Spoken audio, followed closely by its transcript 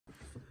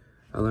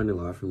I learned a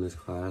lot from this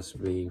class,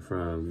 being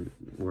from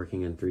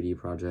working in 3D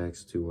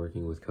projects to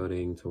working with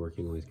coding to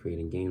working with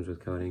creating games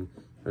with coding.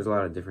 There's a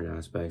lot of different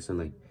aspects, and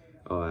like,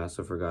 oh, I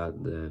also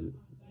forgot the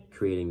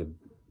creating the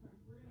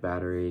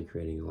battery,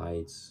 creating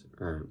lights,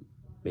 or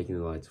making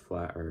the lights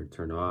flat or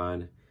turn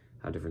on,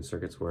 how different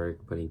circuits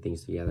work, putting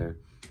things together.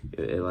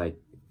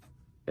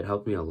 It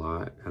helped me a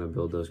lot, kind of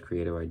build those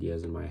creative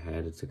ideas in my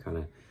head to kind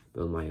of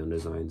build my own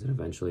designs, and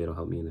eventually it'll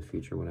help me in the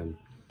future when I'm,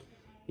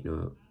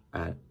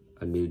 at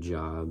a new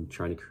job,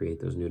 trying to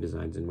create those new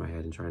designs in my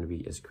head and trying to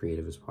be as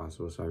creative as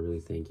possible. So I really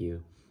thank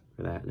you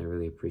for that, and I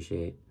really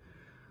appreciate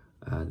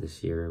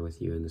this year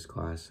with you in this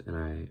class, and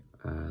I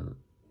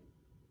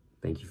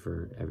thank you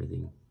for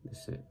everything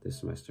this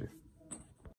semester.